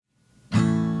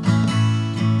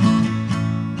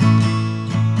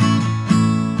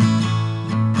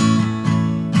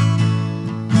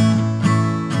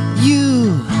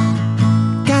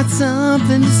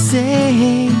something to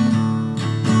say.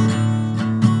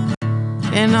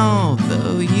 And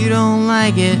although you don't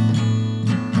like it,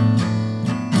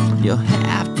 you'll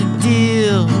have to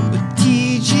deal with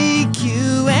TGQ&A.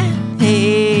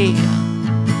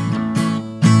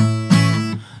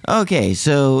 Okay,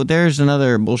 so there's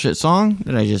another bullshit song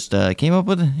that I just came up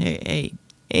with.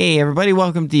 Hey, everybody,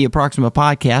 welcome to the Approximate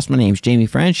Podcast. My name's Jamie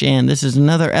French, and this is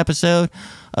another episode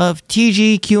of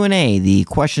TGQ&A, the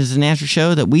questions and answer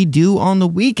show that we do on the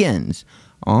weekends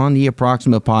on the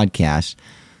Approximate Podcast.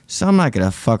 So I'm not going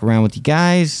to fuck around with you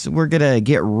guys. We're going to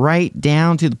get right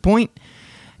down to the point,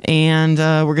 and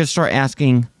we're going to start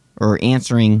answering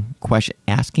questions.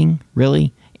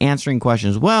 Answering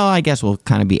questions. Well, I guess we'll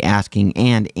kind of be asking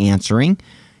and answering,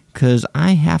 because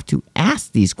I have to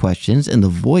ask these questions in the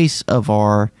voice of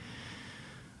our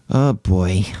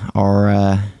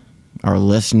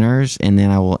listeners, and then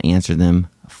I will answer them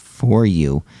for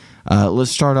you.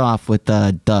 Let's start off with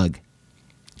Doug.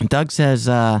 Doug says,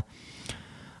 I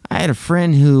had a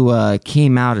friend who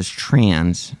came out as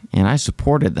trans, and I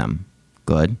supported them.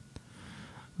 Good.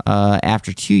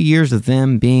 After 2 years of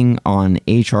them being on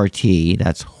HRT,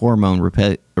 that's hormone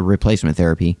replacement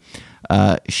therapy,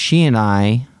 she and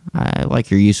I like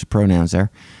your use of pronouns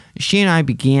there, she and I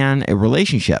began a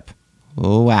relationship.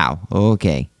 Oh, wow.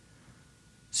 Okay.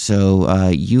 So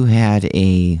you had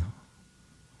a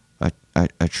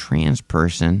trans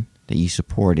person that you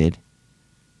supported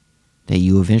that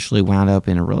you eventually wound up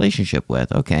in a relationship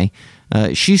with. Okay.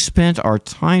 She spent our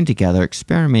time together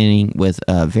experimenting with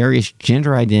various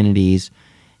gender identities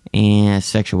and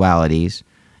sexualities.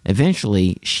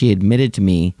 Eventually, she admitted to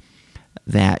me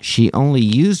that she only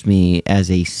used me as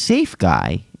a safe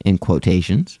guy, in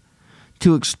quotations,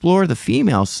 to explore the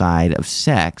female side of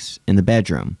sex in the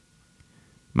bedroom.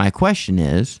 My question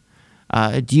is,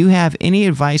 do you have any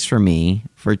advice for me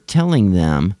for telling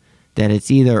them that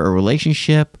it's either a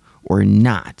relationship or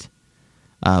not,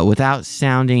 without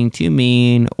sounding too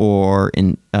mean or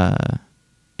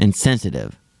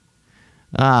insensitive?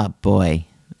 Ah, boy.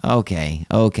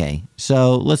 Okay.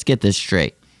 So let's get this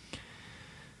straight.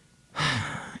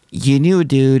 You knew a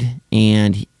dude,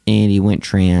 and he went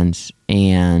trans,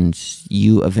 and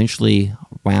you eventually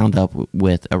wound up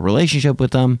with a relationship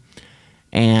with them,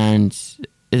 and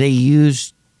they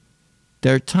used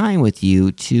their time with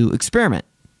you to experiment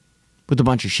with a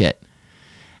bunch of shit.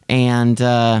 And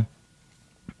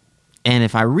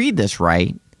if I read this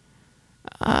right,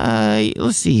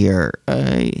 let's see here.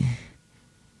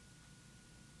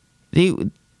 They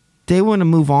want to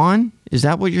move on? Is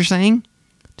that what you're saying?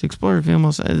 To explore the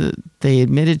female side, they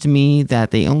admitted to me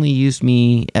that they only used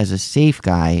me as a safe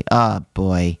guy. Oh,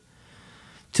 boy.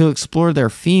 To explore their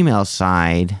female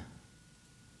side.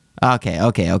 Okay.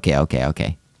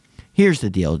 Here's the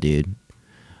deal, dude.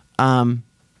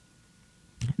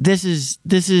 This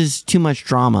is too much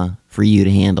drama for you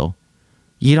to handle.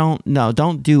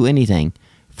 Don't do anything.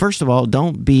 First of all,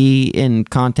 don't be in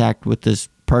contact with this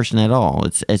person at all.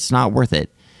 It's not worth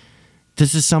it.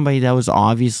 This is somebody that was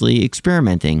obviously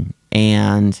experimenting,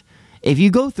 and if you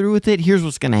go through with it, here's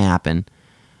what's going to happen.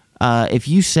 If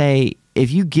you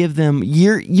give them,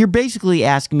 you're basically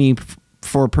asking me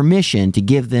for permission to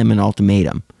give them an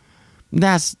ultimatum.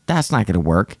 That's not going to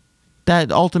work. That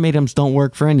ultimatums don't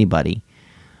work for anybody.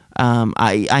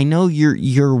 I know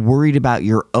you're worried about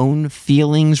your own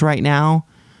feelings right now,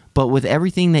 but with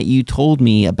everything that you told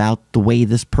me about the way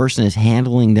this person is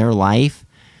handling their life,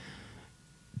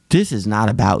 this is not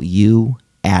about you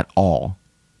at all.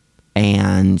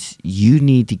 And you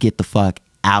need to get the fuck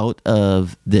out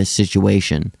of this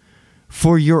situation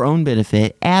for your own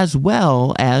benefit as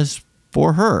well as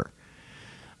for her.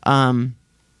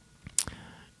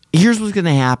 Here's what's going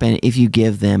to happen if you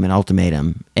give them an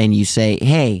ultimatum and you say,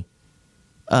 hey,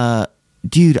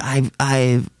 dude,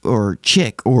 or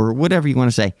chick, or whatever you want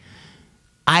to say,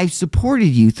 I've supported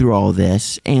you through all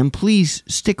this, and please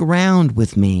stick around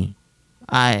with me.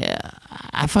 I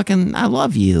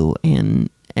love you, and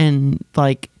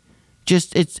like,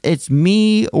 just it's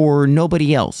me or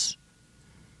nobody else.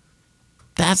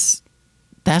 That's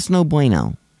no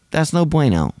bueno. That's no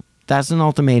bueno. That's an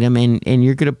ultimatum, and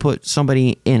you're gonna put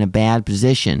somebody in a bad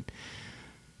position,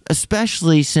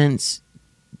 especially since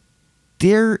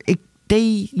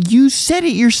you said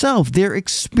it yourself. They're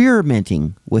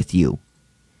experimenting with you.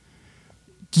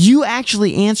 You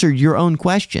actually answered your own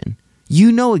question.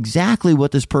 You know exactly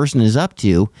what this person is up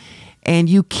to, and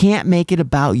you can't make it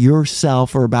about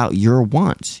yourself or about your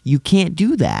wants. You can't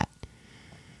do that.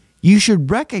 You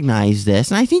should recognize this,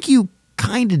 and I think you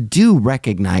kind of do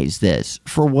recognize this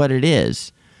for what it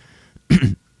is.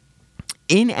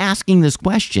 In asking this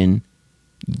question,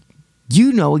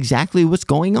 You know exactly what's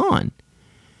going on.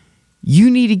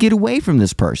 You need to get away from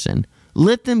this person.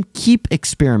 Let them keep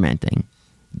experimenting.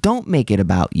 Don't make it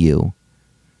about you.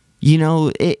 You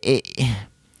know,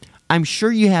 I'm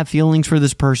sure you have feelings for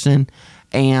this person,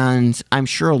 and I'm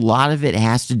sure a lot of it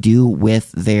has to do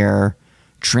with their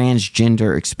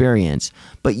transgender experience,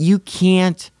 but you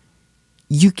can't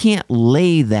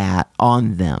lay that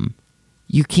on them.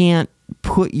 You can't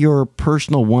put your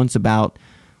personal wants about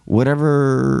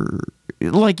whatever,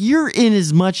 like, you're in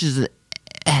as much as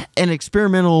an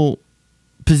experimental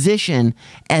position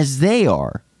as they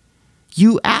are.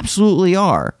 You absolutely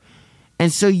are.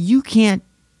 And so you can't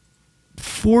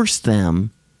force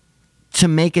them to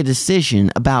make a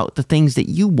decision about the things that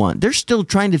you want. They're still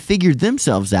trying to figure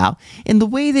themselves out in the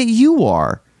way that you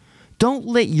are. Don't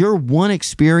let your one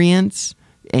experience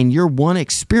and your one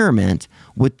experiment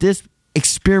with this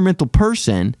experimental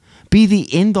person be the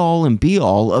end all and be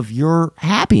all of your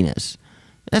happiness.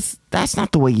 That's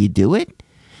not the way you do it.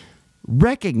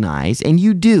 Recognize, and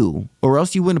you do, or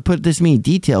else you wouldn't have put this many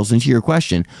details into your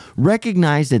question.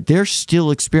 Recognize that they're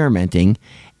still experimenting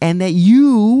and that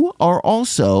you are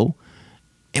also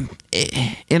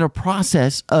in a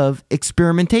process of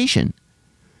experimentation.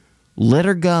 Let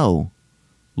her go.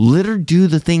 Let her do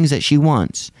the things that she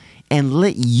wants, and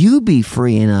let you be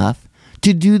free enough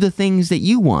to do the things that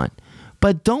you want.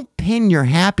 But don't pin your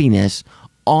happiness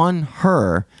on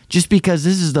her just because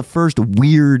this is the first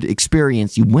weird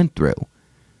experience you went through.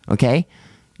 Okay?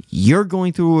 You're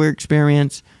going through a weird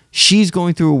experience. She's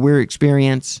going through a weird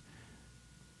experience.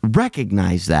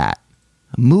 Recognize that.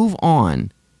 Move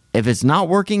on. If it's not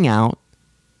working out,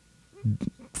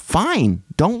 fine.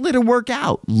 Don't let it work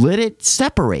out. Let it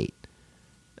separate.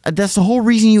 That's the whole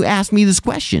reason you asked me this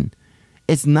question.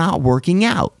 It's not working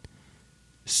out.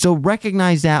 So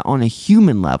recognize that on a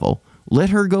human level. Let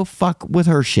her go fuck with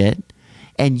her shit,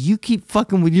 and you keep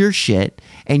fucking with your shit,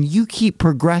 and you keep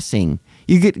progressing.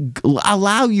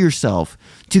 Allow yourself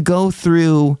to go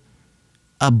through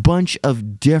a bunch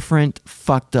of different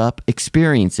fucked up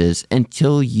experiences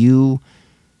until you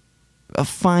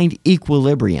find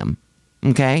equilibrium.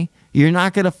 Okay? You're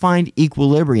not going to find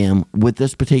equilibrium with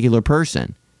this particular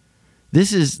person.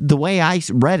 This is the way I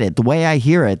read it, the way I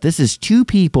hear it. This is two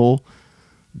people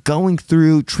going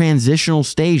through transitional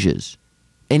stages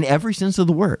in every sense of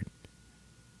the word.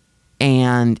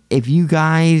 And if you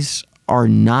guys are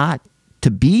not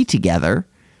to be together,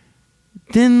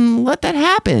 then let that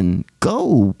happen.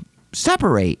 Go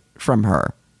separate from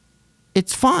her.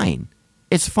 It's fine.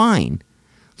 It's fine.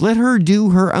 Let her do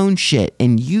her own shit,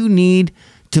 and you need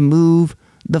to move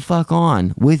the fuck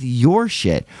on with your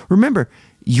shit. Remember,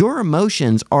 your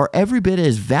emotions are every bit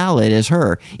as valid as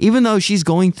her, even though she's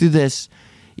going through this,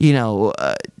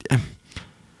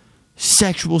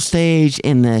 sexual stage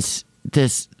in this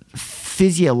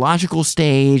physiological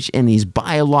stage and these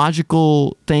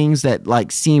biological things that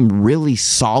like seem really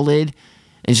solid,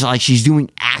 and it's like she's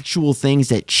doing actual things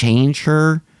that change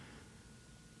her.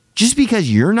 Just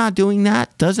because you're not doing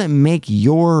that doesn't make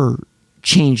your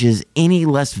changes any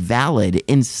less valid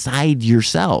inside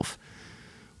yourself.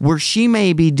 Where she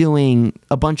may be doing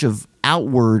a bunch of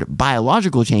outward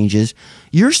biological changes,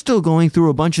 you're still going through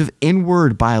a bunch of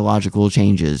inward biological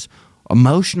changes,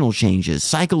 emotional changes,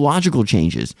 psychological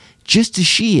changes, just as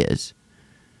she is.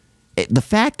 The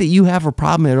fact that you have a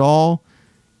problem at all,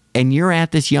 and you're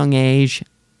at this young age,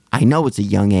 I know it's a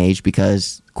young age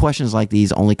because questions like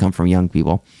these only come from young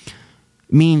people,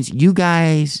 means you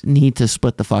guys need to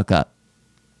split the fuck up.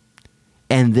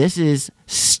 And this is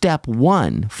step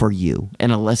one for you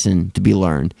and a lesson to be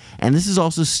learned. And this is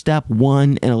also step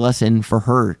one and a lesson for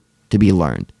her to be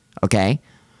learned. Okay?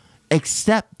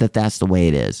 Accept that that's the way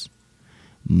it is.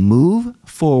 Move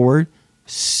forward,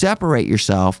 separate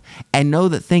yourself, and know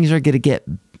that things are going to get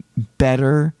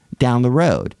better down the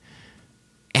road.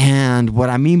 And what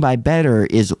I mean by better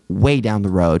is way down the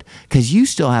road, because you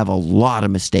still have a lot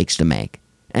of mistakes to make.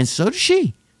 And so does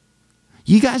she.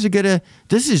 You guys are going to,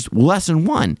 this is lesson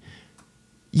one.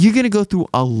 You're going to go through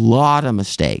a lot of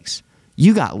mistakes.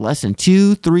 You got lesson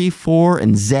 2, 3, 4,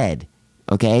 and Z,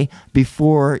 okay?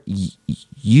 Before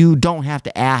you don't have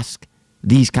to ask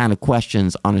these kind of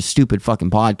questions on a stupid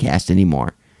fucking podcast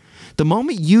anymore. The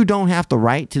moment you don't have to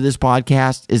write to this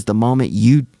podcast is the moment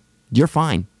you're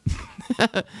fine.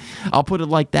 I'll put it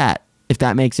like that, if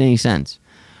that makes any sense.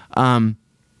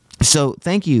 So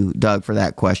thank you, Doug, for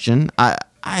that question.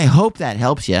 I hope that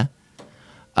helps you.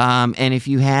 And if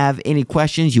you have any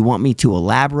questions, you want me to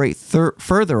elaborate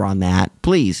further on that,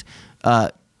 please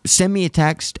send me a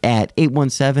text at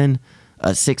 817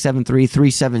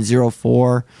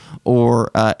 673-3704,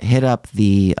 or hit up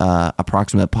the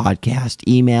Approximate Podcast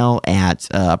email at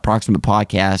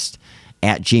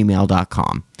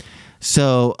approximatepodcast@gmail.com.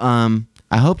 So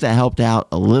I hope that helped out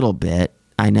a little bit.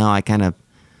 I know I kind of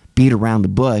beat around the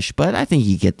bush, but I think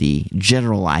you get the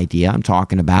general idea I'm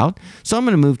talking about. So I'm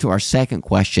going to move to our second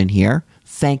question here.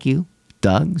 Thank you,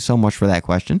 Doug, so much for that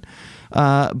question.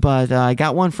 But I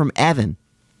got one from Evan.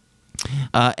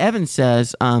 Evan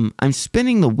says, I'm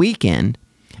spending the weekend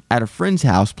at a friend's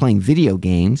house playing video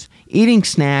games, eating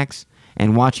snacks,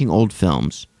 and watching old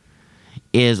films.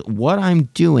 Is what I'm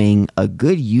doing a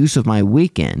good use of my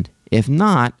weekend? If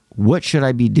not, what should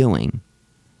I be doing?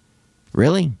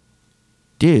 Really?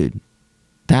 Dude,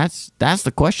 that's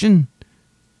the question?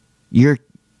 You're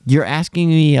asking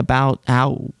me about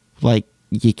how, like,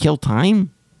 you kill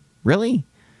time? Really?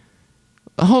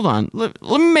 Hold on. Let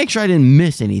me make sure I didn't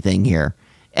miss anything here.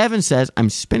 Evan says, I'm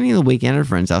spending the weekend at a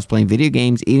friend's house playing video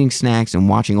games, eating snacks, and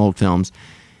watching old films.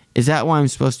 Is that why I'm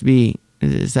supposed to be...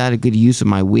 Is that a good use of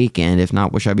my weekend? If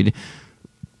not, what should I be doing?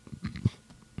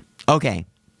 Okay.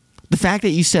 The fact that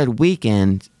you said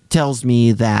weekend tells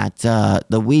me that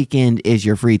the weekend is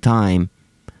your free time,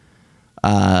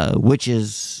 which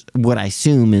is what I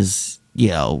assume is,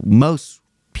 most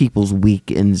people's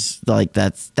weekends, like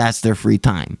that's their free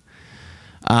time.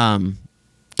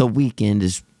 The weekend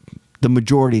is the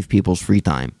majority of people's free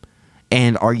time.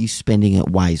 And are you spending it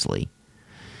wisely?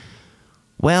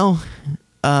 Well,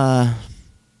 I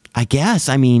guess.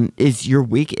 I mean, is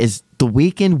the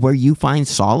weekend where you find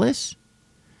solace?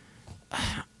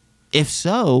 If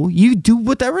so, you do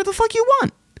whatever the fuck you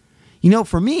want.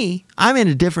 For me, I'm in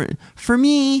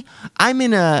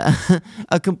a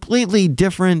a completely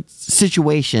different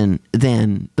situation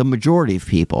than the majority of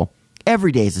people.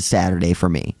 Every day is a Saturday for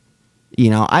me.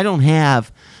 I don't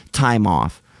have time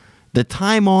off. The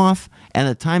time off and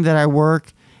the time that I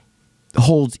work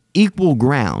holds equal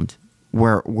ground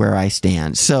where I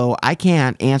stand. So I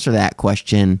can't answer that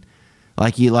question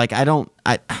like you. Like I don't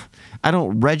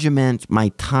regiment my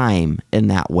time in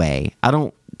that way. I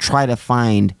don't try to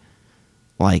find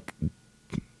like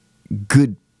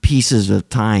good pieces of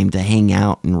time to hang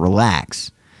out and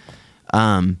relax.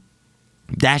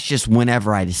 That's just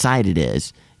whenever I decide it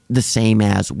is. The same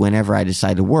as whenever I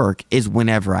decide to work is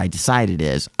whenever I decide it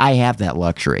is. I have that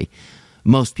luxury.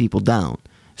 Most people don't.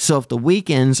 So if the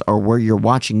weekends are where you're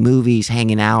watching movies,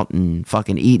 hanging out, and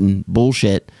fucking eating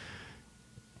bullshit,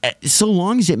 so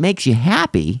long as it makes you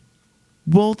happy,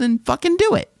 well, then fucking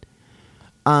do it.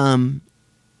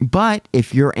 But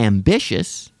if you're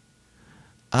ambitious,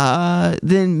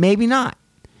 then maybe not.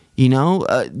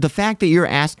 The fact that you're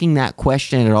asking that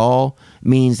question at all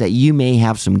means that you may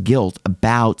have some guilt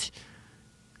about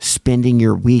spending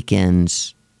your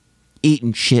weekends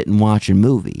eating shit and watching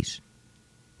movies.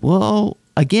 Well,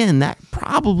 again, that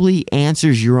probably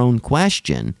answers your own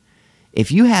question.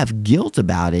 If you have guilt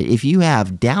about it, if you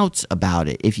have doubts about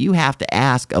it, if you have to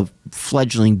ask a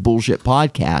fledgling bullshit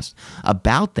podcast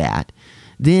about that,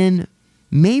 then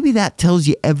maybe that tells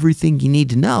you everything you need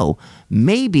to know.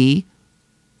 Maybe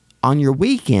on your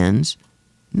weekends,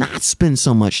 not spend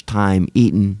so much time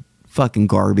eating fucking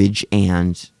garbage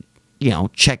and,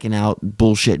 checking out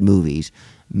bullshit movies.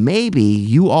 Maybe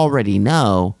you already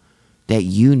know that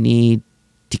you need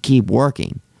to keep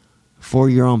working for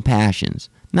your own passions.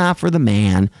 Not for the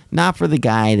man, not for the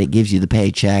guy that gives you the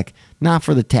paycheck, not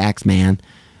for the tax man,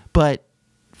 but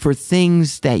for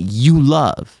things that you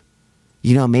love.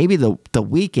 Maybe the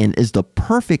weekend is the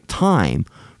perfect time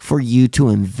for you to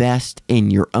invest in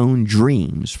your own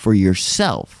dreams for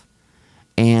yourself.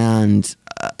 And,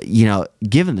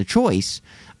 given the choice,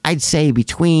 I'd say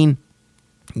between,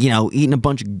 eating a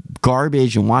bunch of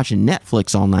garbage and watching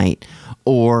Netflix all night,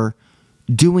 or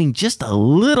doing just a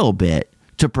little bit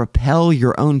to propel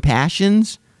your own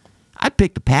passions, I'd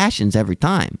pick the passions every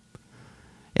time.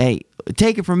 Hey,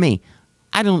 take it from me.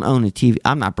 I don't own a TV.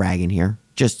 I'm not bragging here.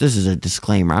 This is a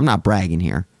disclaimer. I'm not bragging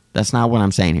here. That's not what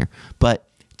I'm saying here. But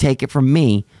take it from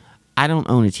me. I don't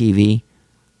own a TV.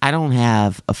 I don't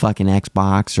have a fucking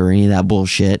Xbox or any of that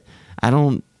bullshit. I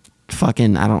don't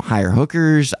hire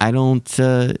hookers. I don't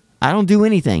do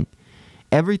anything.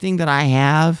 Everything that I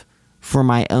have for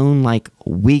my own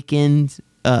weekend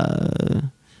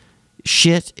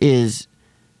shit is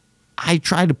I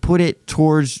try to put it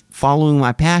towards following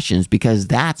my passions, because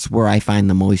that's where I find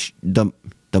the most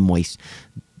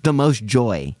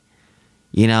joy.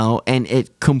 And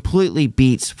it completely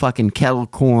beats fucking kettle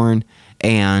corn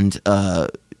and a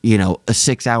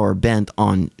 6-hour bent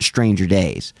on Stranger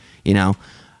Days.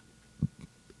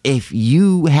 If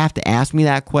you have to ask me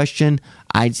that question,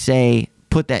 I'd say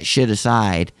put that shit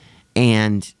aside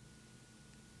and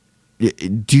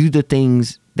do the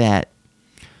things that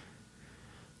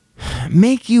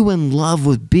make you in love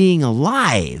with being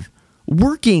alive.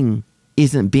 Working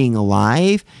isn't being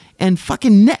alive, and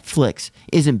fucking Netflix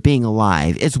isn't being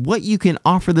alive. It's what you can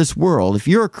offer this world. If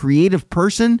you're a creative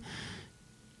person,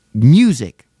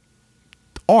 music,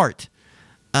 art,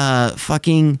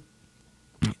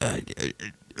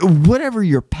 whatever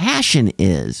your passion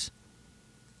is,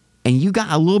 and you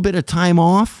got a little bit of time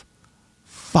off,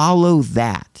 follow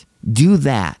that. Do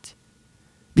that.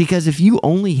 Because if you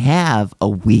only have a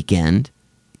weekend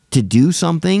to do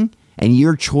something and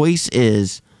your choice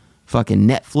is fucking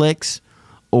Netflix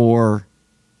or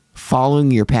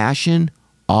following your passion,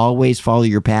 always follow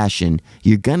your passion.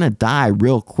 You're gonna die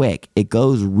real quick. It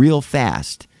goes real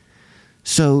fast.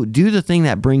 So do the thing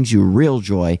that brings you real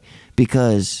joy,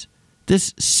 because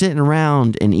this sitting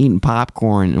around and eating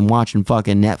popcorn and watching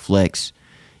fucking Netflix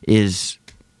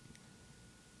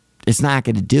it's not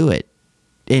going to do it.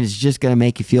 And it's just going to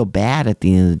make you feel bad at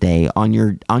the end of the day. On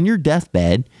your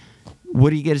deathbed,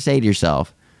 what are you going to say to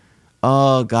yourself?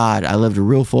 Oh, God, I lived a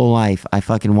real full life. I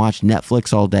fucking watched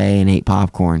Netflix all day and ate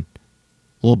popcorn.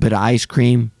 A little bit of ice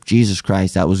cream. Jesus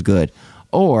Christ, that was good.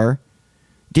 Or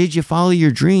did you follow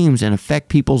your dreams and affect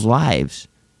people's lives?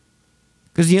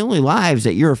 Because the only lives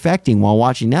that you're affecting while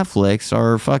watching Netflix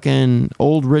are fucking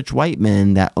old rich white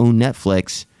men that own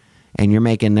Netflix, and you're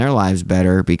making their lives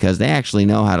better because they actually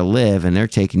know how to live and they're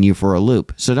taking you for a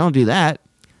loop. So don't do that.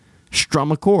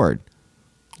 Strum a chord.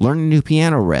 Learn a new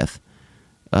piano riff.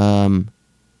 Don't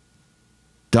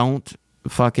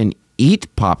fucking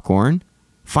eat popcorn.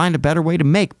 Find a better way to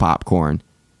make popcorn.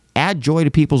 Add joy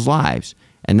to people's lives,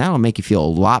 and that'll make you feel a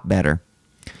lot better.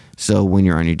 So when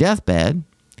you're on your deathbed,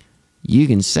 you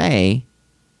can say,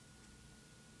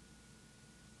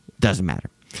 doesn't matter.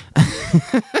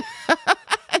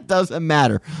 It doesn't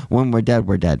matter. When we're dead,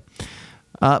 we're dead.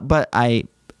 But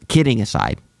kidding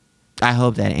aside, I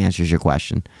hope that answers your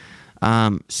question.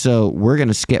 So we're going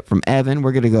to skip from Evan.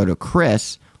 We're going to go to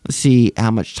Chris. Let's see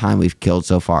how much time we've killed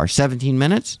so far. 17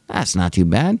 minutes? That's not too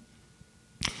bad.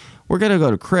 We're going to go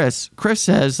to Chris. Chris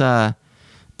says, I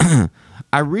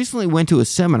recently went to a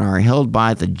seminar held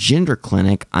by the gender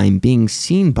clinic I'm being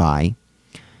seen by,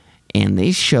 and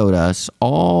they showed us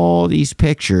all these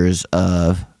pictures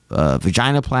of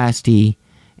vaginoplasty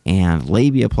and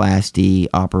labiaplasty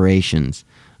operations.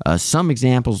 Some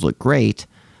examples look great.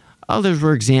 Others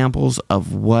were examples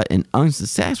of what an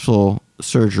unsuccessful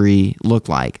surgery looked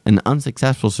like.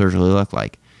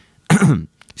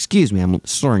 Excuse me, I'm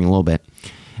slurring a little bit.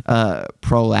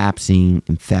 Prolapsing,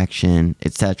 infection,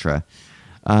 etc.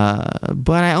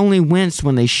 But I only winced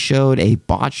when they showed a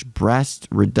botched breast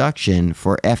reduction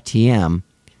for FTM.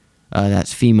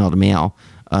 That's female to male.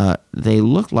 They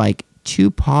look like two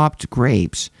popped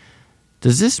grapes.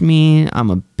 Does this mean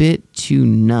I'm a bit too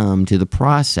numb to the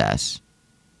process?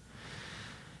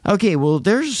 Okay, well,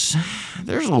 there's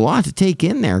a lot to take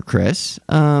in there, Chris.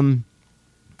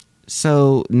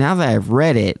 So now that I've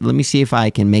read it, let me see if I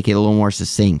can make it a little more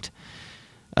succinct.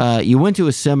 You went to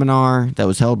a seminar that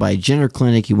was held by a gender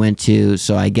clinic you went to,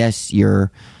 so I guess I'm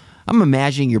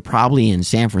imagining you're probably in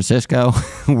San Francisco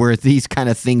where these kind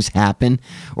of things happen,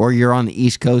 or you're on the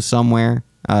East Coast somewhere,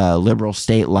 liberal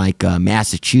state like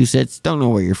Massachusetts. Don't know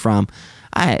where you're from.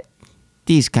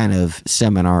 These kind of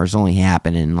seminars only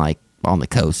happen in like on the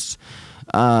coasts.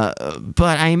 But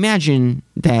I imagine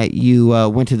that you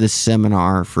went to this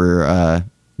seminar for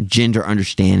gender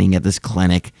understanding at this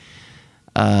clinic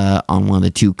on one of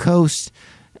the two coasts,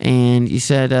 and you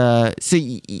said so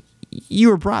you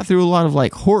were brought through a lot of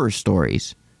like horror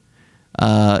stories.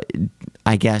 I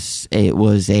guess it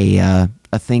was a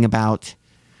thing about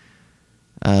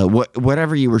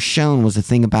whatever you were shown was a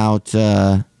thing about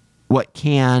what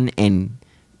can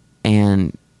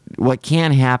and what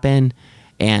can happen,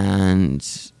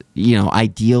 and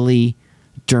ideally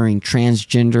during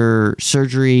transgender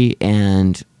surgery,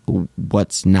 and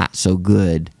what's not so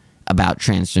good about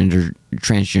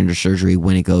transgender surgery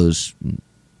when it goes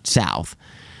south.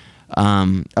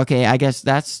 Okay, I guess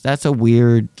that's a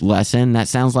weird lesson. That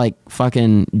sounds like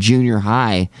fucking junior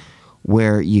high,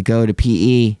 where you go to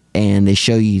PE and they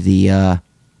show you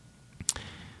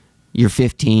you're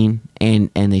 15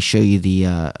 and they show you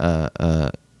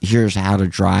the here's how to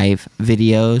drive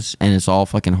videos, and it's all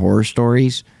fucking horror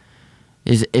stories.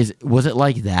 Was it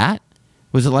like that?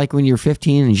 Was it like when you were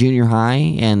 15 in junior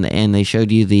high and they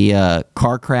showed you the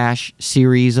car crash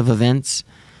series of events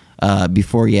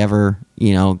before you ever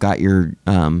got your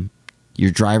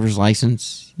driver's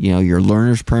license, your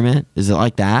learner's permit? Is it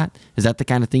like that? Is that the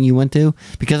kind of thing you went to?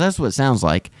 Because that's what it sounds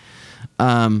like.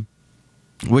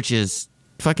 Which is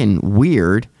fucking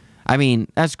weird. I mean,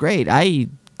 that's great. I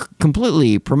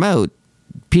completely promote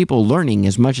people learning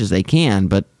as much as they can,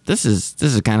 but this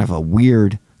is kind of a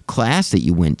weird class that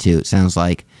you went to, it sounds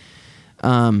like.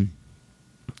 So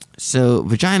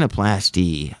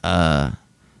vaginoplasty,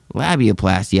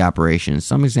 labiaplasty operations.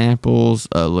 Some examples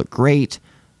look great.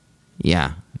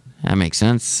 Yeah, that makes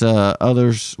sense.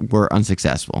 Others were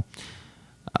unsuccessful.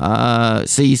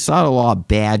 So you saw a lot of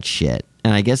bad shit,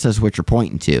 and I guess that's what you're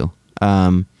pointing to.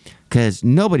 Because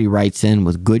nobody writes in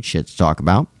with good shit to talk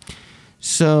about.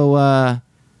 So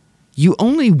you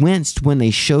only winced when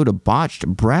they showed a botched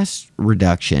breast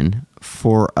reduction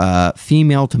for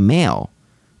female to male.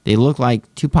 They look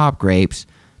like two pop grapes.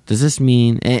 Does this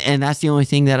mean... And that's the only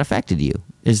thing that affected you,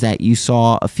 is that you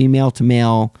saw a female to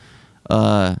male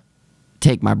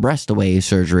take my breast away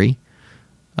surgery.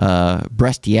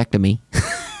 Breastiectomy.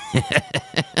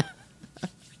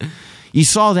 You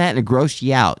saw that and it grossed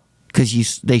you out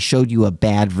because they showed you a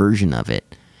bad version of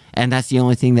it. And that's the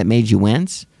only thing that made you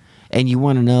wince? And you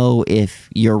want to know if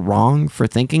you're wrong for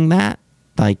thinking that?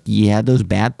 Like you had those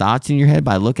bad thoughts in your head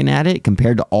by looking at it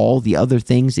compared to all the other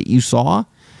things that you saw?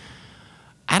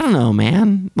 I don't know,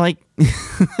 man. Like,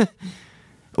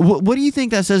 what do you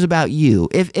think that says about you?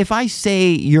 If I say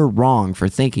you're wrong for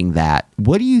thinking that,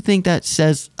 what do you think that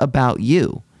says about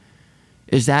you?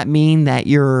 Does that mean that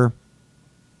you're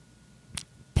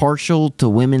partial to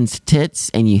women's tits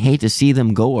and you hate to see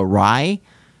them go awry?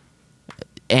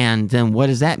 And then what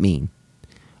does that mean?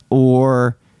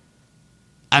 Or,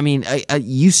 I mean,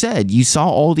 you said you saw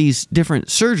all these different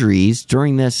surgeries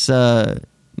during this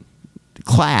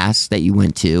class that you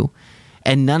went to,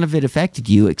 and none of it affected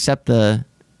you except the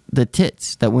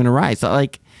tits that went awry. So,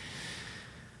 like,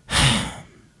 I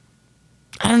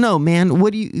don't know, man.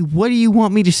 What do you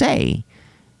want me to say?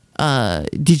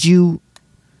 Did you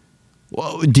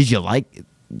like?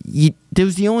 That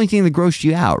was the only thing that grossed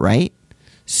you out, right?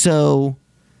 So,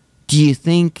 do you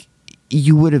think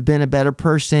you would have been a better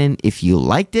person if you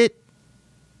liked it?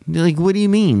 Like, what do you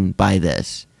mean by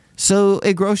this? So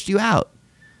it grossed you out.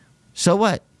 So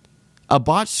what? A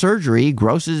botched surgery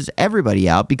grosses everybody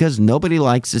out because nobody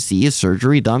likes to see a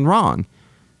surgery done wrong.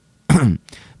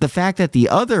 The fact that the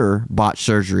other botched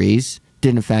surgeries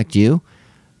didn't affect you,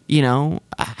 you know,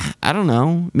 I don't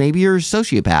know. Maybe you're a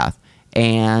sociopath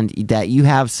and that you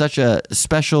have such a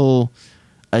special,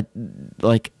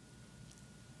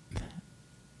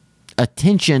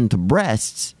 attention to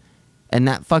breasts and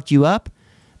that fucked you up.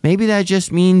 Maybe that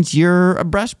just means you're a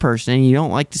breast person and you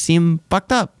don't like to see them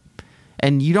fucked up.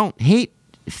 And you don't hate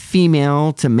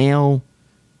female to male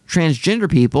transgender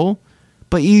people,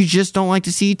 but you just don't like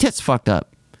to see tits fucked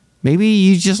up. Maybe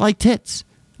you just like tits.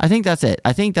 I think that's it.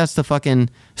 I think that's the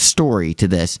fucking story to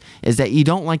this, is that you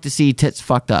don't like to see tits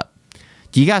fucked up.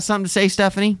 Do you got something to say,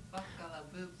 Stephanie? Fuck all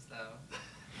that boobs, though.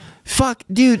 Fuck,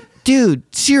 dude,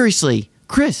 seriously.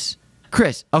 Chris,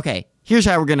 okay, here's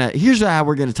how we're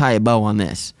gonna tie a bow on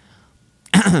this.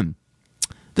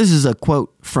 This is a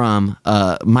quote from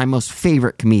my most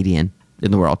favorite comedian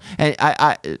in the world. And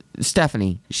I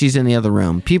Stephanie, she's in the other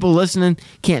room. People listening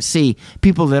can't see.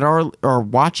 People that are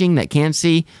watching that can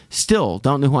see still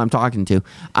don't know who I'm talking to.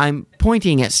 I'm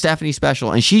pointing at Stephanie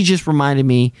Special, and she just reminded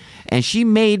me, and she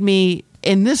made me,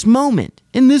 in this moment,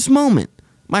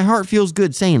 my heart feels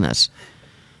good saying this.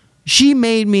 She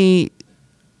made me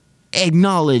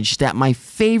acknowledge that my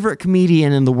favorite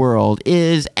comedian in the world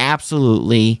is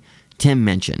absolutely Tim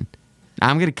Minchin.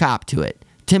 I'm going to cop to it.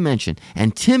 Tim Minchin.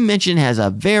 And Tim Minchin has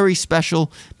a very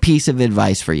special piece of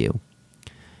advice for you.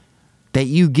 That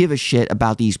you give a shit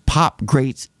about these pop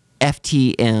greats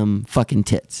FTM fucking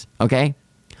tits. Okay?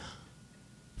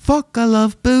 Fuck, I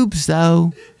love boobs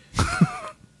though.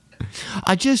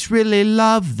 I just really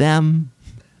love them.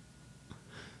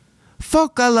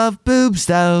 Fuck, I love boobs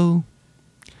though.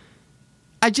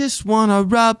 I just want to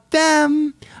rub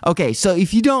them. Okay, so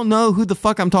if you don't know who the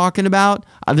fuck I'm talking about,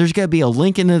 there's going to be a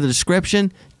link in the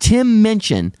description. Tim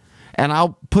Minchin. And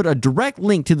I'll put a direct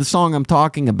link to the song I'm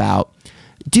talking about.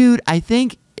 Dude, I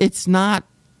think it's not...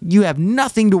 You have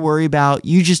nothing to worry about.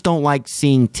 You just don't like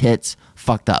seeing tits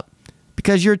fucked up.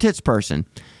 Because you're a tits person.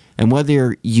 And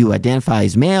whether you identify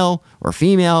as male or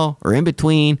female or in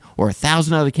between or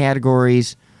 1,000 other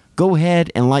categories, go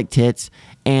ahead and like tits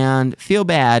and feel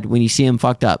bad when you see them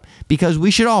fucked up, because we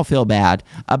should all feel bad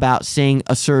about seeing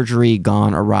a surgery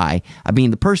gone awry. I mean,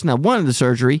 the person that wanted the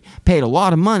surgery paid a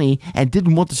lot of money and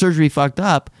didn't want the surgery fucked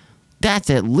up.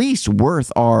 That's at least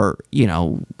worth our,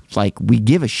 like, we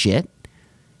give a shit,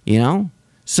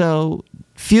 So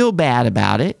feel bad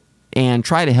about it and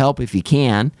try to help if you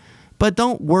can, But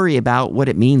don't worry about what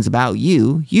it means about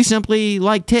you. You simply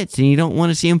like tits and you don't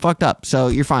want to see them fucked up. So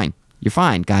you're fine. You're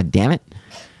fine. God damn it.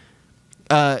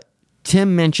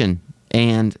 Tim mentioned,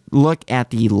 and look at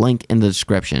the link in the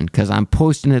description because I'm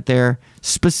posting it there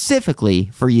specifically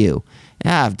for you.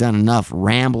 Yeah, I've done enough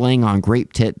rambling on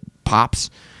grape tit pops.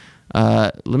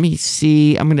 Let me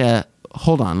see.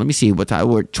 Hold on. Let me see what time.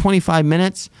 We're 25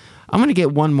 minutes. I'm going to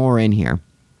get one more in here.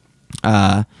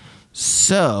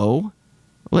 So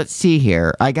let's see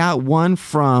here. I got one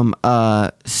from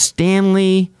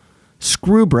Stanley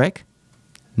Screwbrick.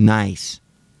 Nice.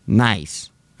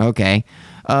 Okay.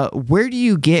 Where do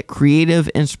you get creative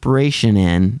inspiration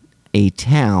in a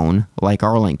town like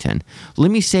Arlington?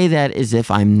 Let me say that as if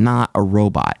I'm not a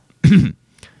robot.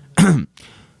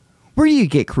 Where do you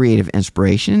get creative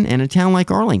inspiration in a town like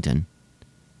Arlington?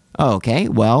 Okay,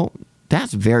 well,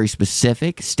 that's very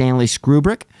specific, Stanley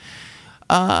Screwbrick.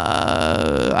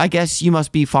 I guess you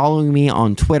must be following me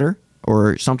on Twitter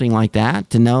or something like that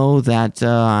to know that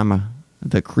I'm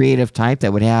the creative type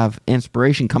that would have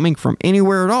inspiration coming from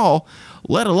anywhere at all,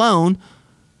 let alone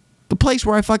the place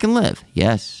where I fucking live.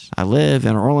 Yes, I live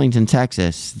in Arlington,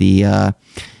 Texas.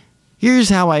 Here's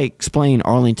how I explain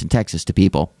Arlington, Texas to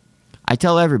people. I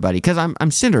tell everybody, because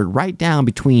I'm centered right down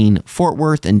between Fort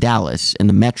Worth and Dallas in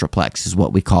the Metroplex is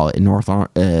what we call it in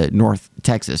North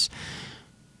Texas.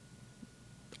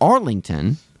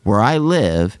 Arlington, where I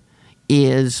live,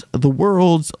 is the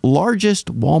world's largest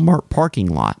Walmart parking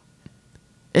lot.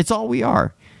 It's all we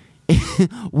are.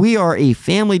 We are a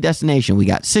family destination. We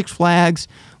got Six Flags.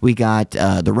 We got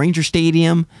the Ranger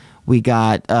Stadium. We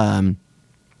got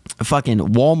fucking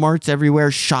Walmarts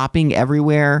everywhere, shopping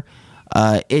everywhere.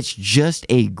 It's just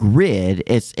a grid.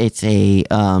 It's like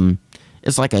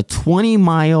a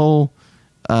 20-mile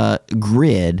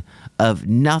grid of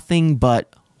nothing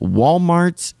but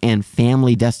Walmarts and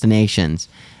family destinations,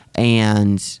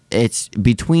 and it's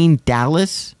between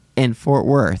Dallas and Fort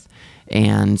Worth.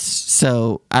 And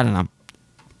so I don't know.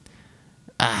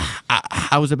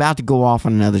 I was about to go off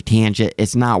on another tangent.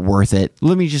 It's not worth it.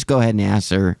 Let me just go ahead and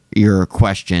answer your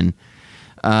question.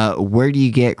 Where do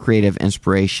you get creative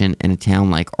inspiration in a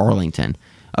town like Arlington?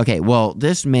 Okay, well,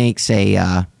 this makes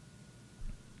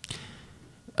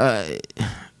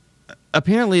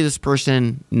apparently this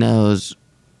person knows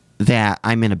that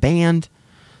I'm in a band,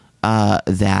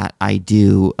 that I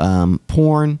do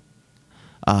porn,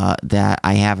 that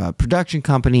I have a production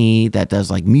company that does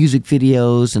like music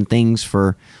videos and things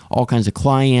for all kinds of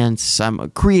clients. I'm a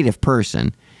creative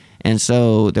person. And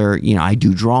so I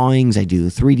do drawings, I do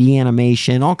 3D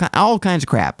animation, all kinds of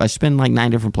crap. I spin like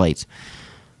 9 different plates.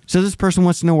 So this person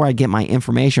wants to know where I get my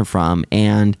information from,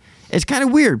 and it's kind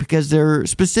of weird because they're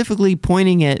specifically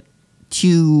pointing it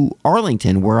to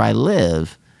Arlington, where I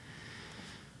live.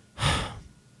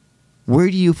 Where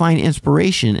do you find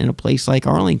inspiration in a place like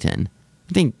Arlington?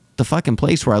 I think the fucking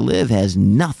place where I live has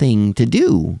nothing to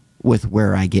do with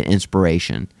where I get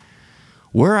inspiration.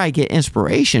 Where I get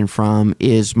inspiration from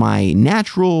is my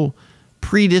natural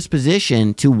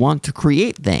predisposition to want to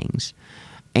create things.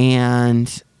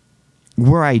 And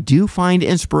where I do find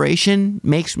inspiration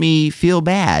makes me feel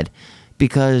bad,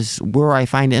 because where I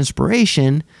find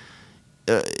inspiration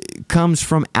comes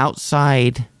from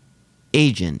outside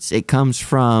agents. It comes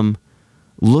from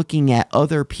looking at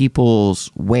other people's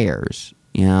wares,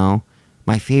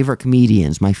 my favorite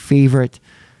comedians, my favorite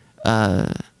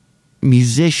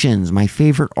musicians, my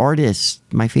favorite artists,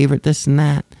 my favorite this and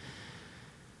that.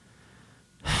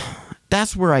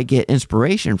 That's where I get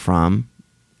inspiration from,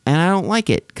 and I don't like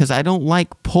it because I don't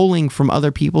like pulling from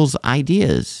other people's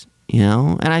ideas,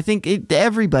 And I think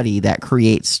everybody that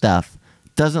creates stuff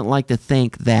doesn't like to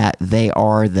think that they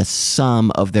are the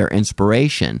sum of their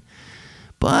inspiration.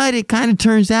 But it kind of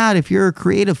turns out if you're a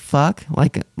creative fuck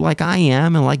like I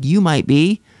am and like you might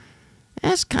be,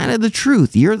 that's kind of the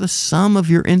truth. You're the sum of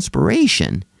your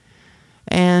inspiration.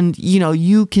 And,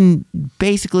 you can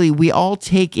basically, we all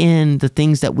take in the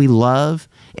things that we love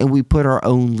and we put our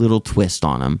own little twist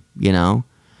on them,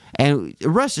 And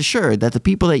rest assured that the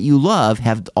people that you love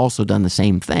have also done the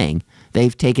same thing.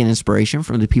 They've taken inspiration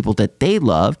from the people that they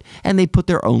loved and they put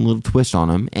their own little twist on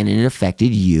them, and it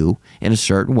affected you in a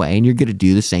certain way, and you're going to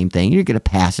do the same thing. You're going to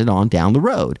pass it on down the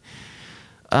road.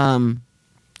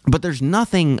 But there's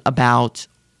nothing about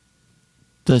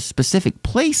the specific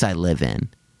place I live in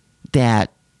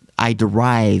that I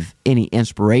derive any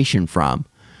inspiration from.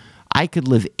 I could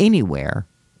live anywhere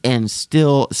and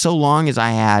still, so long as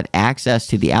I had access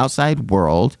to the outside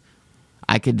world,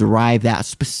 I could derive that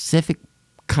specific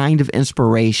kind of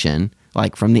inspiration,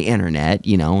 like from the internet,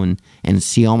 and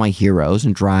see all my heroes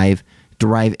and derive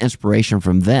inspiration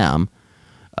from them.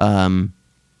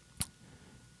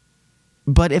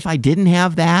 But if I didn't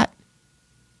have that,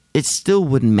 it still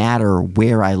wouldn't matter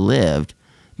where I lived,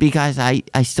 because I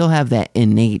still have that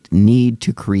innate need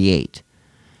to create.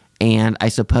 And I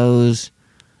suppose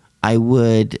I'd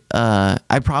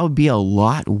probably be a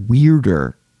lot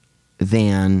weirder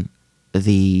than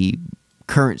the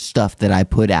current stuff that I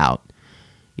put out.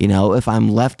 You know, if I'm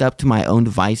left up to my own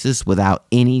devices without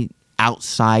any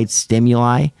outside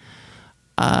stimuli,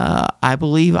 I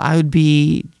believe I would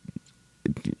be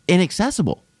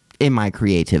inaccessible in my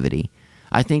creativity.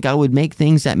 I think I would make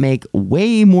things that make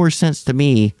way more sense to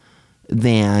me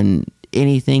than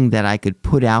anything that I could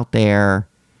put out there,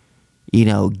 you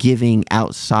know, giving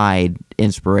outside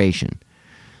inspiration.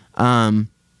 And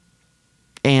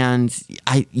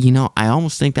I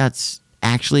almost think that's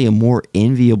actually a more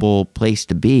enviable place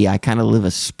to be. I kind of live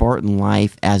a Spartan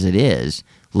life as it is,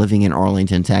 living in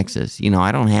Arlington, Texas. You know,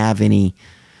 I don't have any,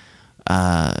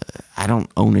 I don't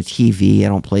own a TV. I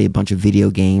don't play a bunch of video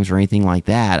games or anything like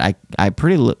that. I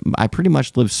pretty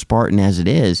much live Spartan as it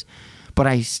is, but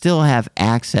I still have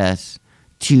access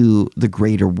to the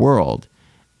greater world.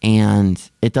 And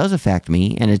it does affect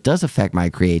me, and it does affect my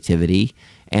creativity.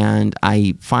 And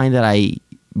I find that I,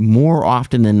 more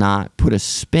often than not, put a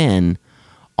spin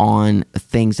on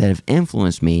things that have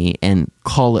influenced me and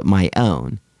call it my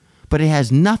own. But it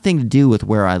has nothing to do with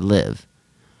where I live.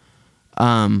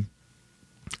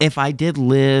 If I did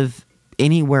live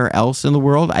anywhere else in the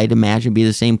world, I'd imagine it'd be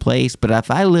the same place. But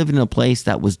if I lived in a place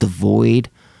that was devoid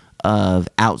of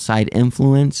outside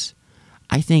influence,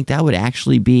 I think that would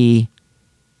actually be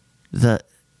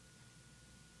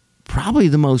probably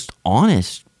the most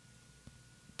honest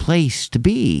place to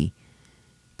be,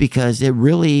 because it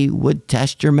really would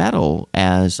test your mettle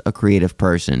as a creative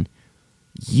person.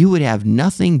 You would have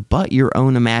nothing but your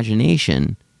own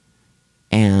imagination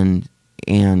and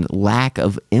lack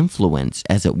of influence,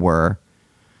 as it were,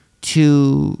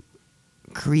 to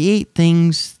create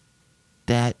things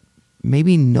that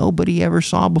maybe nobody ever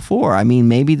saw before. I mean,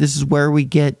 maybe this is where we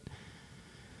get...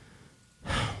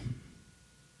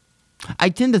 I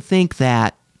tend to think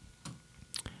that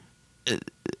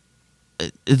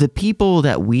the people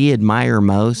that we admire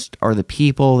most are the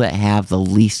people that have the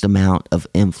least amount of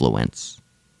influence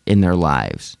in their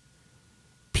lives.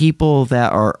 People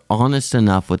that are honest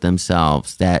enough with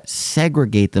themselves, that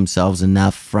segregate themselves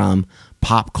enough from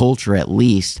pop culture, at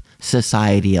least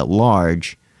society at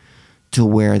large, to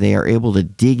where they are able to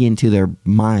dig into their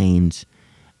minds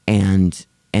and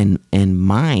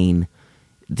mine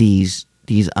these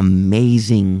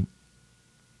amazing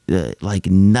like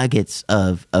nuggets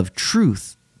of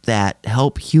truth that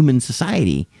help human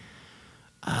society.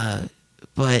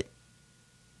 But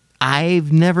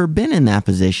I've never been in that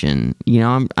position. You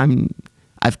know,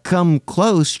 I've come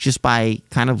close just by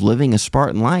kind of living a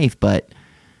Spartan life, but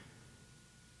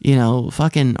you know,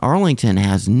 fucking Arlington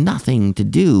has nothing to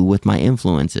do with my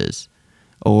influences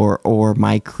or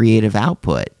my creative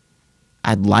output.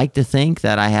 I'd like to think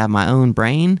that I have my own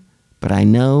brain, but I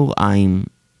know I'm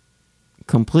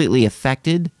completely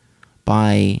affected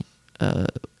by,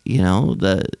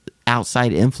 the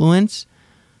outside influence.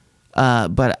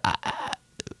 But I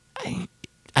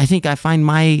think I find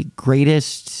my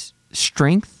greatest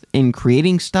strength in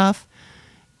creating stuff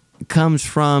comes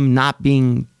from not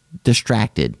being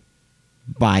distracted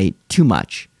by too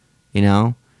much, you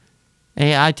know?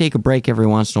 Hey, I take a break every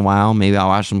once in a while. Maybe I'll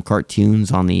watch some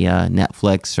cartoons on the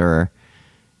Netflix, or,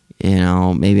 you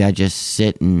know, maybe I just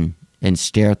sit and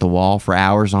stare at the wall for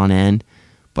hours on end.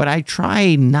 But I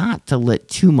try not to let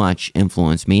too much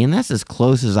influence me, and that's as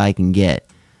close as I can get.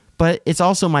 But it's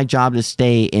also my job to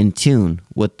stay in tune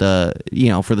with the, you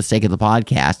know, for the sake of the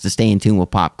podcast, to stay in tune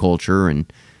with pop culture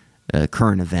and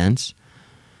current events.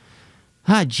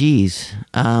 Geez.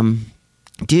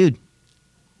 Dude,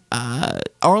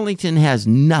 Arlington has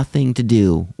nothing to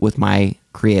do with my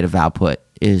creative output,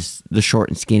 is the short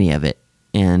and skinny of it.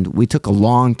 And we took a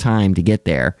long time to get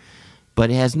there, but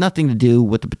it has nothing to do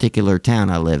with the particular town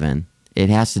I live in. It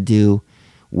has to do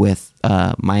with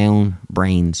my own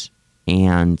brains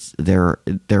and their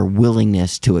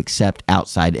willingness to accept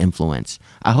outside influence.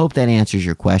 I hope that answers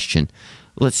your question.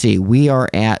 Let's see, we are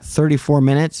at 34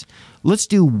 minutes. Let's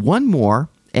do one more,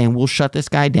 and we'll shut this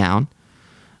guy down.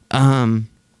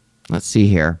 Let's see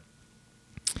here.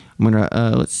 I'm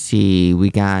gonna let's see. We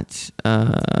got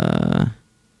where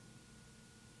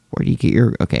do you get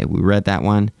your? Okay, we read that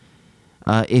one.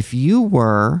 If you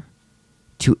were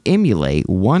to emulate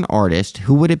one artist,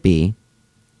 who would it be?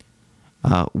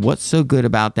 What's so good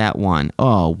about that one?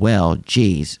 Oh well,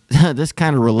 geez, this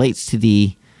kind of relates to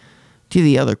the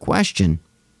other question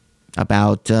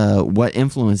about what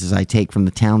influences I take from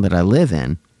the town that I live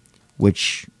in,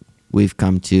 which we've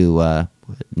come to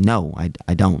no,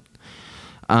 I don't.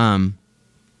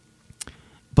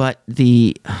 But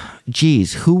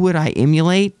who would I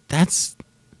emulate? That's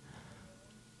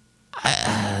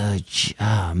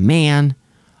man,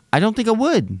 I don't think I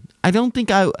would.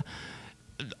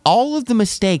 All of the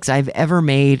mistakes I've ever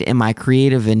made in my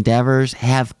creative endeavors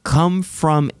have come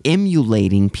from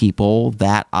emulating people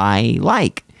that I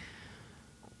like.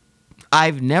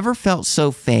 I've never felt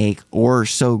so fake or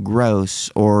so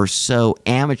gross or so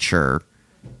amateur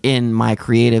in my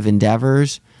creative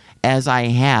endeavors as I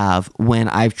have when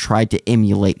I've tried to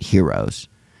emulate heroes.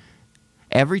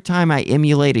 Every time I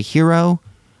emulate a hero,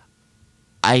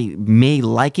 I may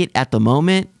like it at the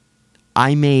moment.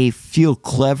 I may feel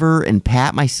clever and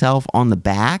pat myself on the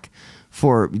back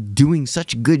for doing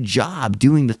such a good job,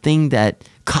 copying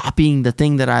the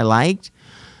thing that I liked.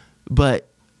 But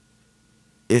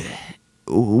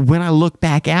when I look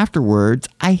back afterwards,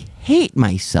 I hate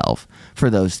myself for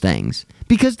those things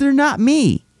because they're not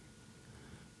me.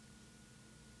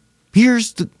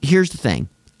 Here's the thing.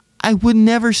 I would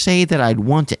never say that I'd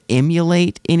want to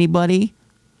emulate anybody,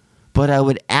 but I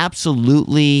would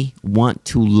absolutely want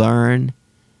to learn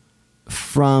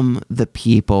from the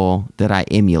people that I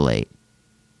emulate.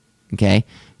 Okay?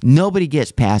 Nobody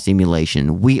gets past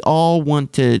emulation. We all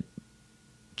want to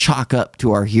chalk up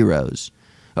to our heroes.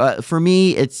 For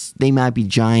me, they might be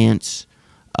giants,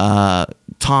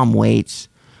 Tom Waits.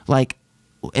 Like,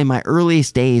 in my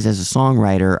earliest days as a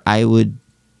songwriter, I would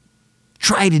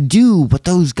try to do what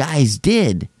those guys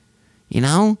did,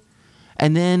 And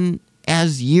then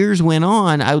as years went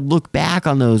on, I would look back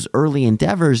on those early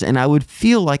endeavors and I would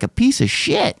feel like a piece of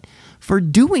shit for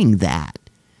doing that,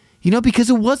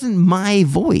 because it wasn't my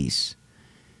voice.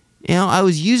 I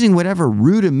was using whatever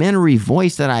rudimentary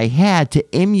voice that I had to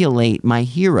emulate my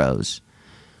heroes.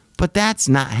 But that's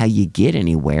not how you get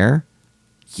anywhere.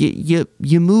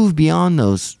 You move beyond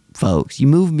those folks. You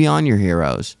move beyond your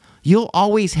heroes. You'll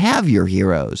always have your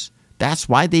heroes. That's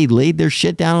why they laid their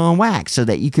shit down on wax, so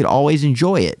that you could always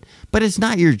enjoy it. But it's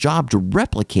not your job to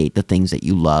replicate the things that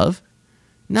you love.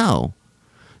 No.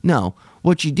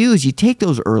 What you do is you take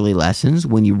those early lessons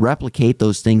when you replicate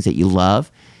those things that you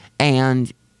love,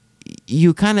 and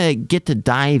you kind of get to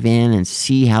dive in and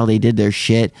see how they did their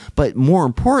shit. But more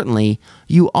importantly,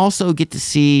 you also get to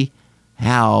see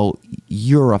how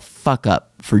you're a fuck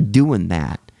up for doing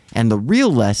that. And the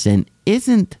real lesson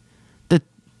isn't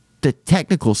the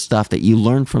technical stuff that you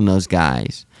learn from those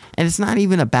guys. And it's not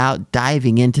even about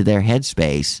diving into their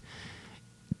headspace.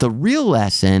 The real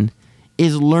lesson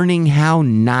is learning how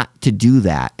not to do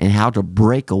that and how to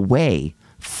break away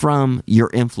from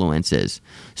your influences.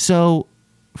 So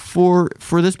for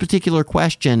this particular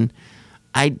question,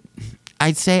 I'd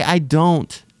say I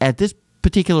don't, at this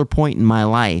particular point in my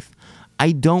life,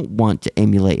 I don't want to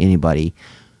emulate anybody.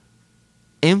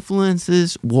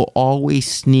 Influences will always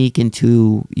sneak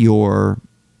into your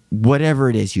whatever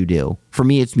it is you do. For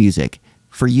me, it's music.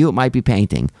 For you, it might be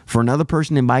painting. For another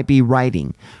person, it might be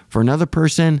writing. For another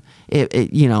person,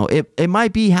 it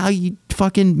might be how you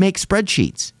fucking make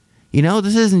spreadsheets.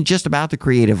 This isn't just about the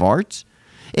creative arts.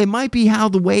 It might be how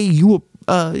the way you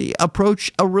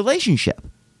approach a relationship.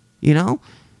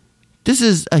 This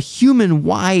is a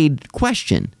human-wide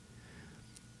question.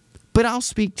 But I'll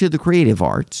speak to the creative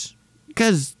arts,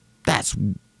 because that's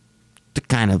the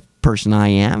kind of person I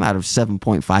am out of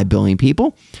 7.5 billion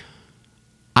people.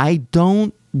 I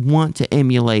don't want to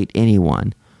emulate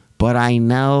anyone, but I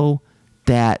know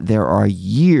that there are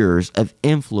years of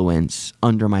influence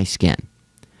under my skin.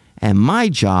 And my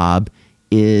job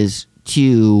is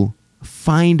to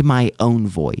find my own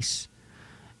voice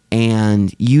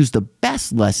and use the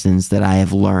best lessons that I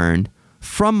have learned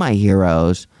from my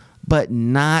heroes, but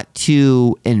not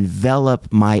to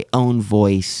envelop my own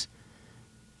voice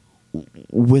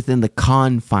within the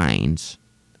confines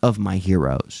of my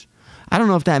heroes. I don't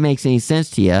know if that makes any sense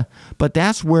to you, but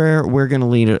that's where we're going to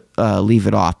leave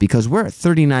it off, because we're at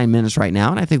 39 minutes right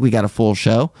now, and I think we got a full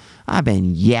show. I've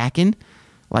been yakking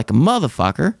like a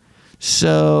motherfucker.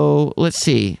 So let's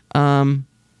see.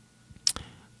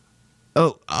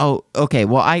 Okay.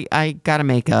 Well, I got to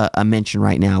make a mention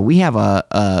right now. We have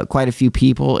quite a few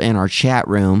people in our chat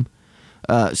room.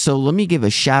 So let me give a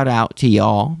shout out to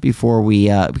y'all before we,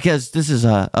 because this is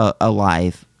a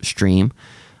live stream.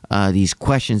 These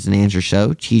questions and answer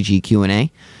show, TG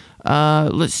Q&A.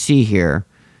 Let's see here.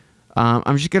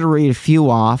 I'm just going to read a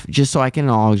few off just so I can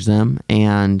acknowledge them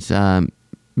and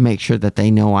make sure that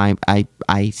they know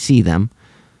I see them.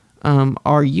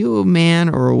 Are you a man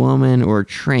or a woman or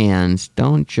trans?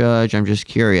 Don't judge. I'm just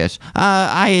curious.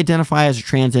 I identify as a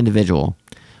trans individual.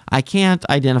 I can't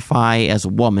identify as a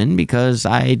woman because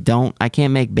I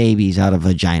can't make babies out of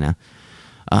vagina.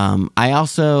 I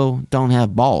also don't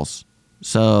have balls.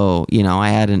 So, I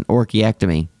had an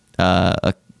orchiectomy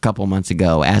a couple months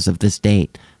ago as of this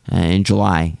date in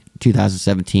July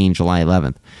 2017, July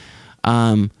 11th.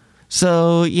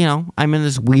 So, I'm in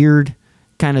this weird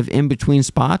kind of in-between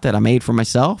spot that I made for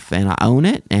myself, and I own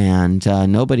it, and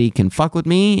nobody can fuck with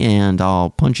me, and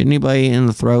I'll punch anybody in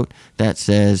the throat that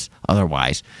says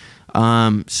otherwise.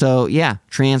 So, yeah,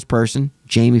 trans person,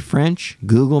 Jamie French,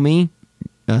 Google me,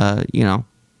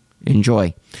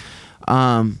 enjoy.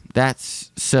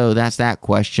 That's that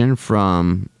question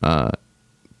from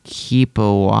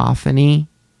Keepophany,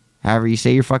 however you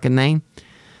say your fucking name.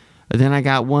 Then I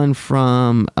got one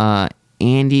from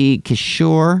Andy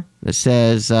Kishore that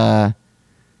says, I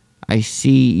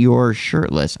see you're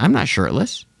shirtless. I'm not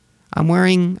shirtless. I'm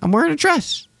wearing a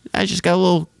dress. I just got a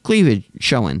little cleavage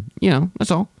showing.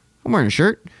 That's all. I'm wearing a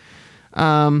shirt.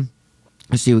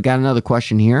 Let's see. We got another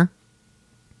question here.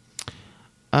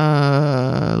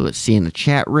 Let's see in the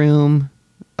chat room.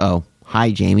 Oh,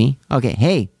 hi, Jamie. Okay.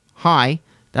 Hey, hi.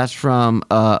 That's from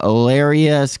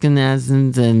Ilaria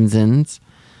Skanazins.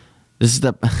 This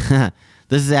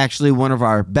is actually one of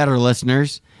our better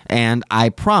listeners, and I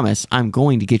promise I'm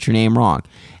going to get your name wrong.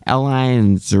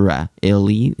 Elonzera.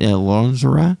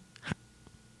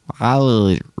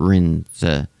 Hansel.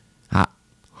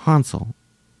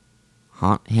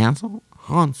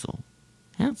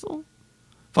 Hansel?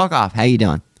 Fuck off. How you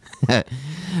doing?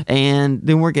 And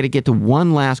then we're going to get to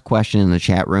one last question in the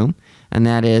chat room, and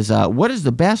that is, what is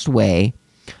the best way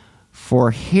for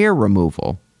hair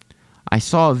removal? I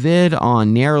saw a vid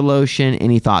on Nair Lotion.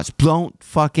 Any thoughts? Don't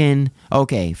fucking...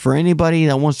 Okay, for anybody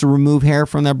that wants to remove hair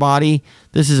from their body,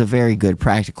 this is a very good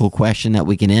practical question that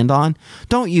we can end on.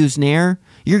 Don't use Nair.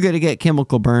 You're going to get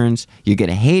chemical burns. You're going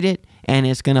to hate it, and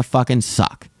it's going to fucking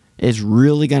suck. It's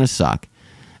really going to suck.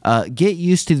 Get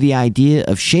used to the idea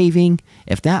of shaving.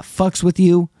 If that fucks with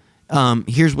you,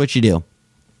 here's what you do.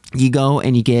 You go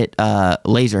and you get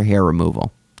laser hair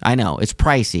removal. I know, it's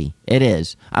pricey. It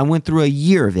is. I went through a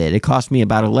year of it. It cost me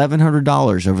about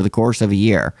 $1,100 over the course of a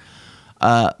year.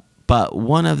 But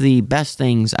one of the best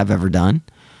things I've ever done,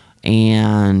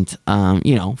 and,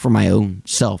 for my own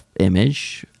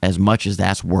self-image, as much as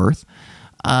that's worth.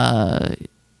 But,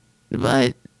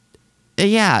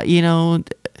 yeah,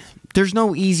 there's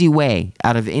no easy way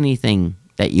out of anything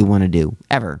that you want to do,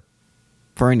 ever,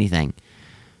 for anything.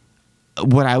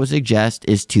 What I would suggest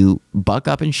is to buck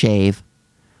up and shave,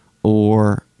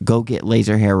 or go get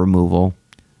laser hair removal.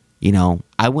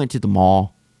 I went to the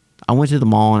mall.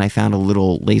 And I found a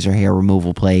little laser hair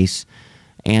removal place.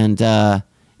 And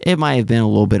it might have been a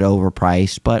little bit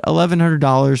overpriced, but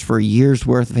 $1,100 for a year's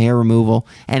worth of hair removal.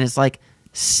 And it's like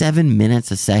 7 minutes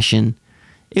a session.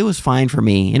 It was fine for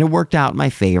me, and it worked out in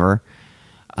my favor.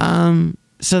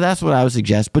 So that's what I would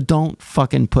suggest. But don't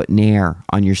fucking put Nair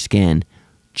on your skin.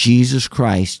 Jesus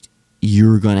Christ,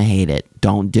 you're going to hate it.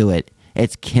 Don't do it.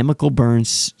 It's chemical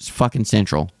burns fucking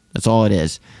central. That's all it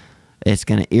is. It's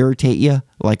going to irritate you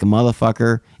like a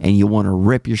motherfucker, and you want to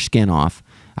rip your skin off.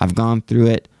 I've gone through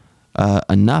it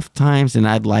enough times than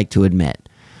I'd like to admit.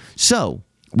 So,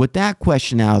 with that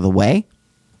question out of the way,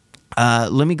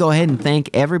 let me go ahead and thank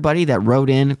everybody that wrote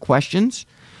in questions.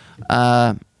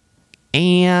 And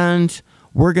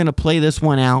we're going to play this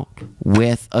one out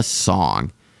with a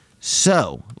song.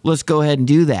 So, let's go ahead and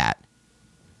do that.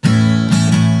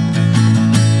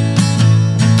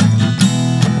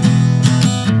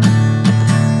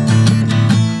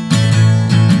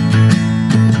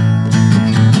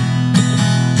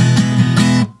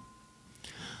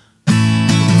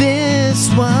 This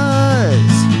was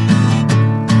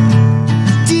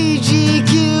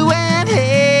DGQ&A.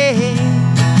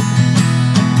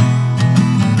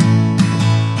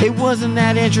 It wasn't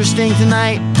that interesting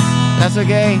tonight. That's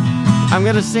okay. I'm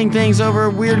gonna sing things over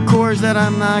weird chords that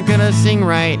I'm not gonna sing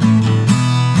right.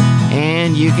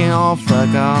 And you can all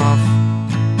fuck off.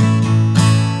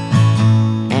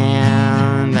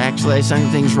 And actually I sung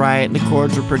things right, and the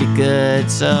chords were pretty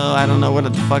good, so I don't know what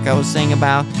the fuck I was saying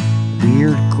about.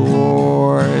 Weird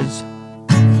chords.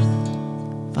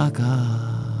 Fuck off.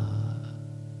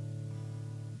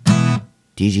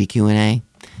 DGQ&A.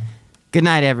 Good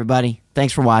night, everybody.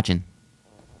 Thanks for watching.